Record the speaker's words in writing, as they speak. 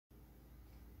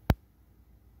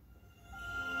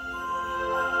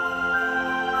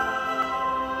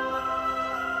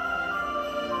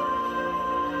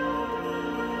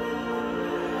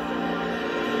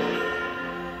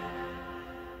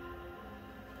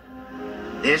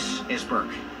This is Burke,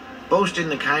 boasting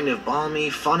the kind of balmy,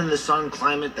 fun-in-the-sun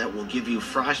climate that will give you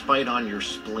frostbite on your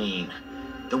spleen.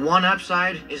 The one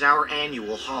upside is our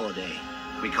annual holiday.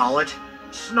 We call it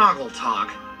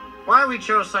Snoggletog. Why we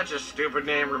chose such a stupid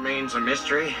name remains a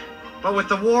mystery, but with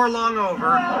the war long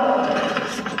over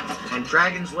and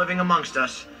dragons living amongst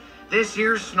us, this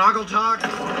year's Snoggletog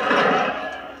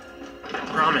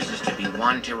promises to be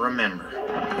one to remember.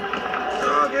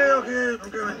 Okay,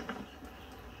 I'm coming.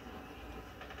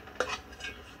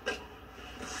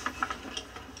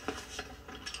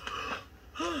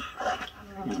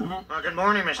 Well, good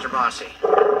morning, Mr. Bossy.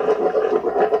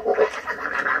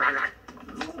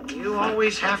 You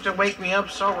always have to wake me up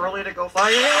so early to go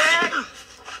fly.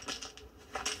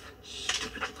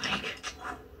 Stupid leg.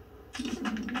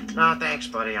 No, thanks,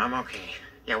 buddy. I'm okay.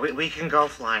 Yeah, we can go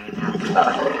flying now.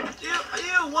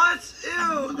 Ew, what?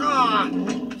 Ew,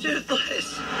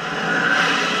 toothless.